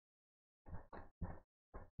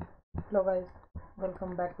Hello guys,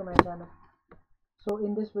 welcome back to my channel. So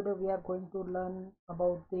in this video we are going to learn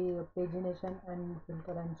about the pagination and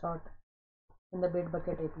filter and sort in the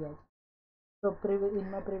Bitbucket API. So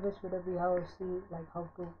in my previous video we have seen like how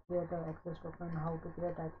to create an access token, how to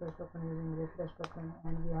create access token using refresh token,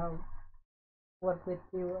 and we have worked with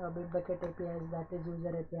few Bitbucket APIs, that is user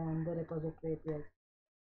API and the repository APIs.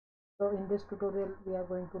 So in this tutorial we are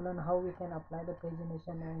going to learn how we can apply the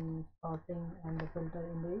pagination and sorting and the filter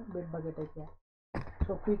in the Bitbucket API.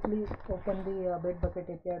 So quickly open the Bitbucket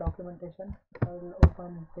API documentation. I will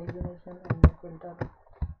open pagination and the filter.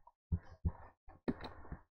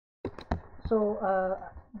 So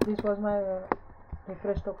this was my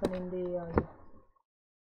refresh token in the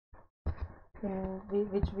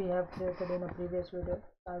which we have created in a previous video.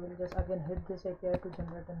 I will just again hit this API to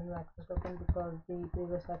generate a new access token because the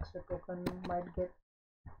previous access token might get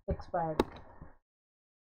expired.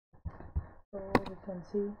 So we can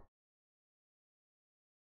see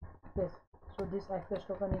this. So this access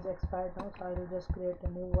token is expired now, so I will just create a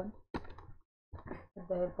new one with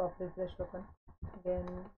the help of refresh token. Again,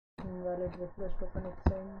 invalid refresh token it's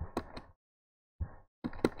saying.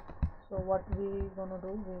 So what we gonna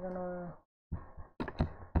do, we're gonna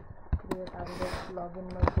create, I will just log in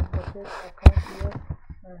my Bitbucket account here,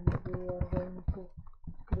 and we are going to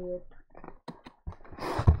create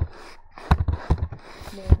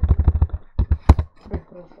new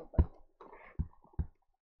refresh token.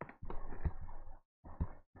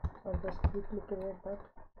 I'll just quickly create that.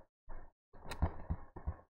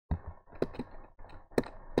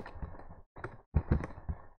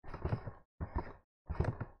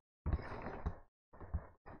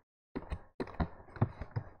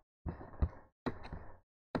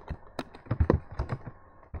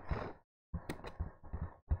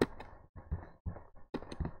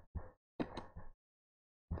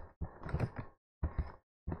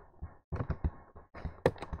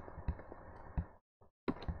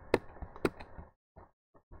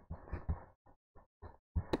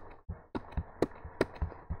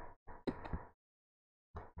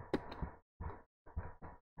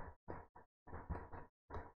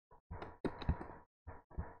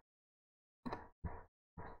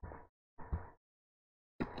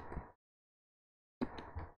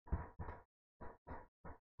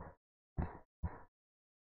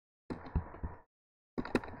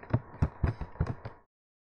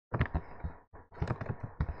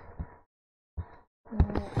 We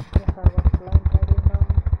have a client ID now,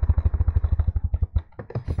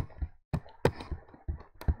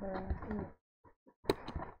 and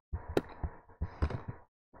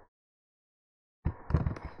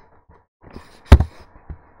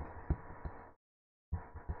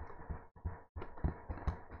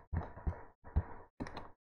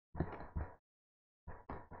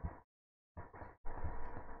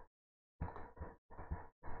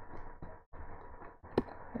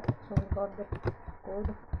so we got the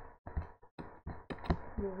code.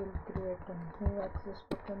 We will create a new access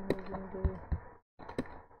token using the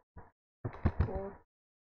code,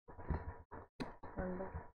 and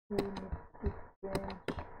we need to change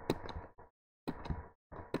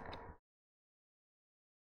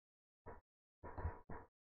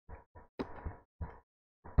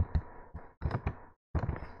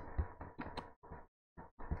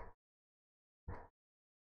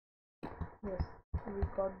yes, we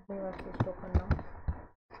got new access token now.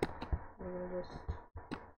 We will just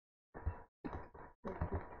take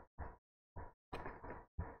it.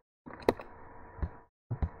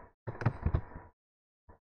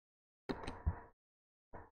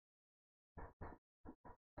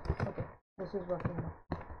 Okay, this is working now.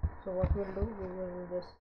 So what we'll do, we will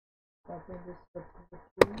just copy this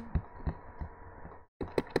repository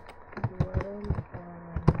URL,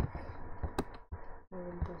 and we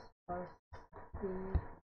will just pass the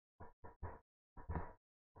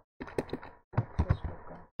access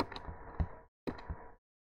token.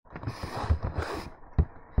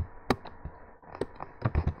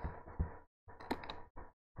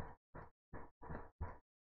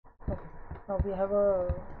 Okay, now we have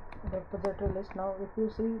a repository list. Now if you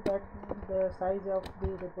see that the size of the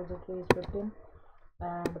repository is 15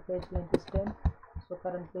 and the page length is 10, so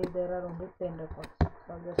currently there are only 10 records. So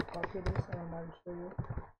I'll just copy this and I'll show you.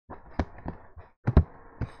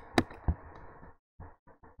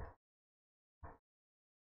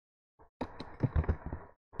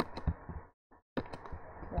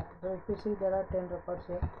 Yeah, so if you see there are 10 records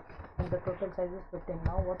here and the total size is 15.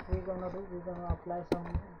 Now what we're gonna do, we're gonna apply some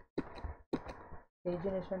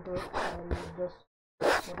pagination to it. I'll just,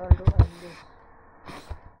 what I'll do, I'll just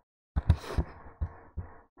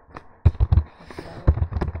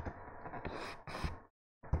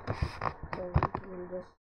apply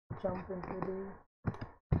jump into the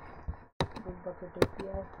Bitbucket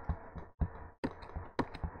API,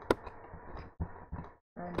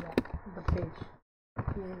 and yeah, the page.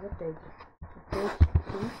 Here is a page. So page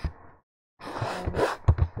 2 and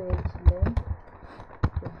page length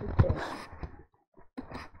should be 10.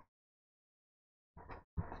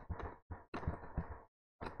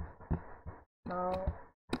 Now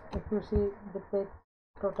if you see, the page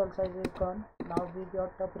total size is gone. Now we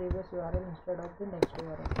got the previous URL instead of the next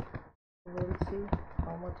URL. We will see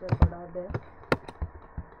how much record are there.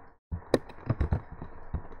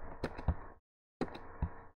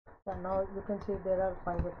 And now you can see there are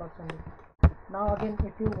 5 records only. Now again,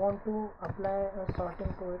 if you want to apply a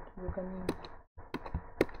sorting to it, you can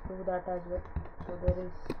do that as well.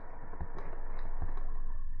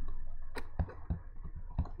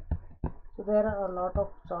 So there are a lot of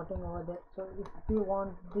sorting over there. So if you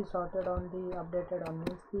want this sorted on the updated on,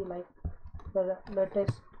 means the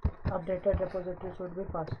latest updated repository should be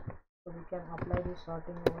first. So we can apply this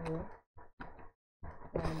sorting over here,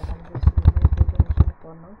 and I'm just using pagination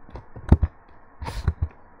for now.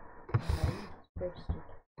 And I'll paste it.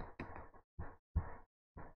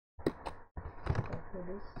 Copy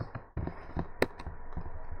this.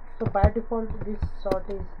 So by default, this sort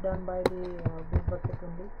is done by the Bitbucket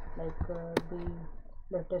only, the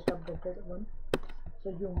latest updated one. So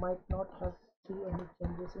you might not have see any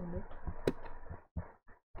changes in it.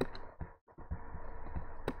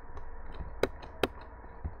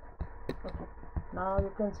 Okay, now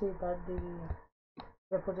you can see that the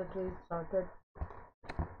repository is sorted.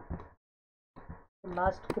 The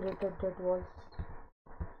last created date was,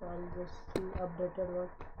 so I'll just see, updated was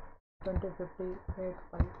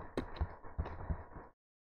 2058.5,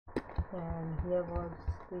 and here was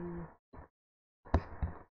the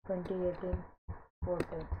 2018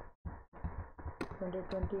 410,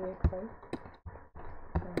 2028.5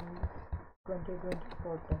 and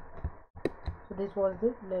 2024.10. So this was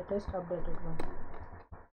the latest updated one.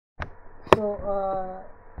 So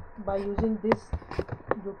by using this,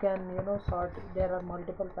 you can sort. There are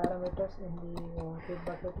multiple parameters in the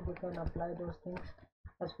Bitbucket. You can apply those things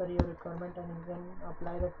as per your requirement, and you can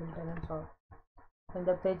apply the filter and sort. And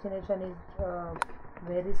the pagination is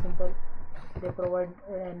very simple. They provide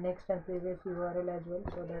next and previous URL as well,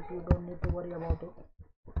 so that you don't need to worry about it.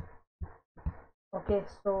 Okay,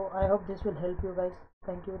 so I hope this will help you guys.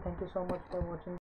 Thank you so much for watching.